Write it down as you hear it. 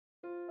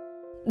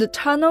The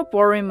tunnel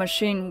boring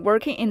machine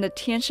working in the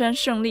Tianshan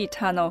Shengli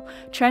tunnel,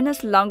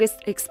 China's longest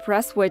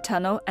expressway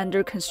tunnel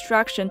under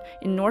construction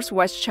in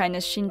northwest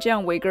China's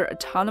Xinjiang Uyghur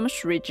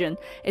Autonomous Region,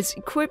 is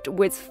equipped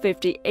with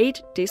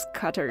 58 disc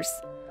cutters.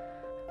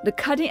 The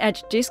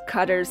cutting-edge disc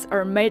cutters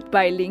are made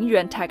by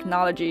Lingyuan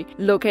Technology,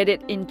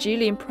 located in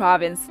Jilin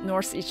Province,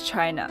 northeast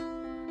China.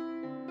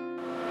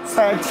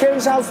 在天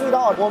山隧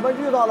道，我们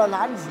遇到了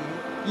难题。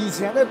以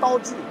前的刀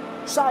具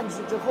上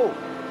去之后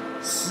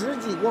，10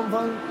几公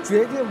分，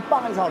决定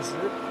半个小时，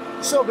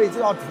设备就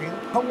要停。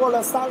通过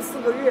了3、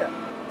4个月，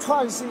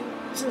创新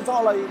制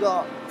造了一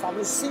个咱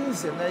们新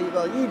型的一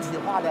个一体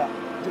化的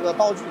这个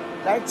刀具，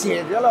来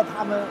解决了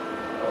他们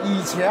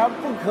以前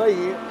不可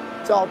以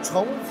叫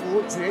重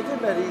复决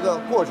定的一个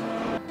过程。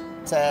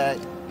在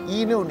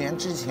16年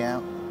之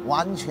前，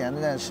完全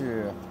的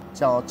是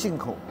叫进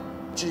口。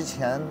 之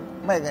前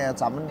卖给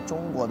咱们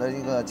中国的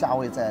一个价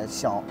位在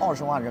小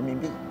20万人民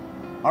币，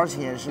而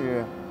且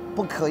是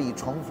不可以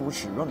重复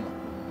使用的。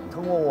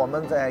通过我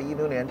们在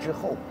16年之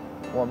后，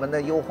我们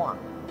的优化，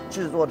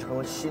制作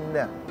成新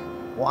的，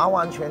完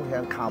完全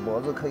全卡脖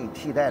子可以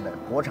替代的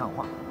国产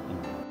化。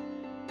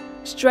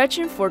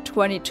 Stretching for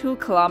 22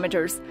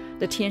 kilometers,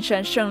 the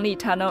Tianshan Shengli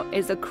Tunnel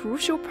is a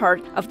crucial part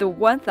of the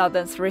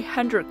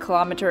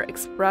 1,300-kilometer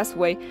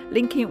expressway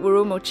linking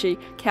Urumqi,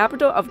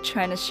 capital of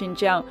China's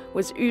Xinjiang,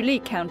 with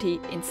Yuli County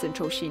in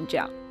central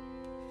Xinjiang.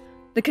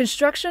 The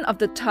construction of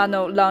the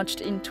tunnel, launched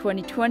in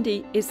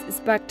 2020, is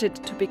expected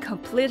to be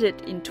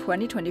completed in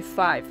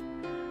 2025.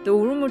 The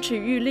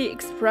Urumqi-Yuli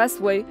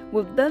Expressway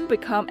will then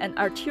become an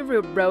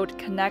arterial road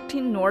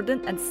connecting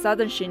northern and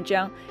southern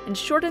Xinjiang and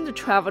shorten the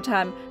travel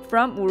time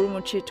from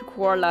Urumqi to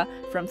Kuala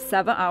from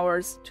 7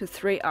 hours to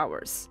 3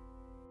 hours.